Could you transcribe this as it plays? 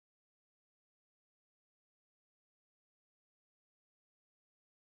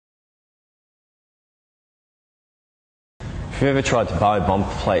If you've ever tried to buy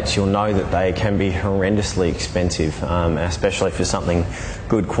bumper plates, you'll know that they can be horrendously expensive, especially for something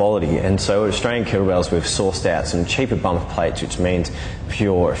good quality. And so at Australian Kettlebells, we've sourced out some cheaper bumper plates, which means if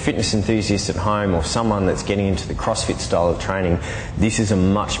you're a fitness enthusiast at home or someone that's getting into the CrossFit style of training, this is a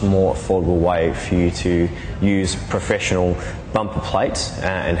much more affordable way for you to use professional bumper plates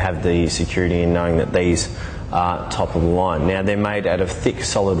and have the security in knowing that these top of the line. Now they're made out of thick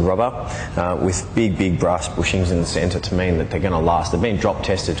solid rubber with big brass bushings in the centre to mean that they're going to last. They've been drop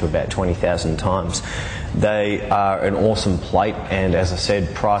tested to about 20,000 times. They are an awesome plate, and as I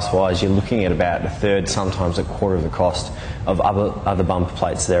said, price wise you're looking at about a third, sometimes a quarter of the cost of other bumper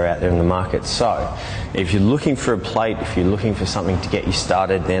plates that are out there in the market. So if you're looking for a plate, if you're looking for something to get you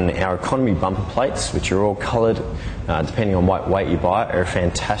started, then our economy bumper plates, which are all coloured depending on what weight you buy, are a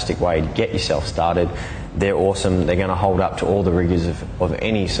fantastic way to get yourself started. They're awesome. They're going to hold up to all the rigours of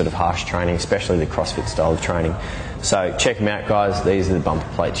any sort of harsh training, especially the CrossFit style of training. So check them out, guys. These are the bumper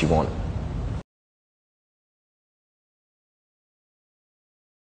plates you want.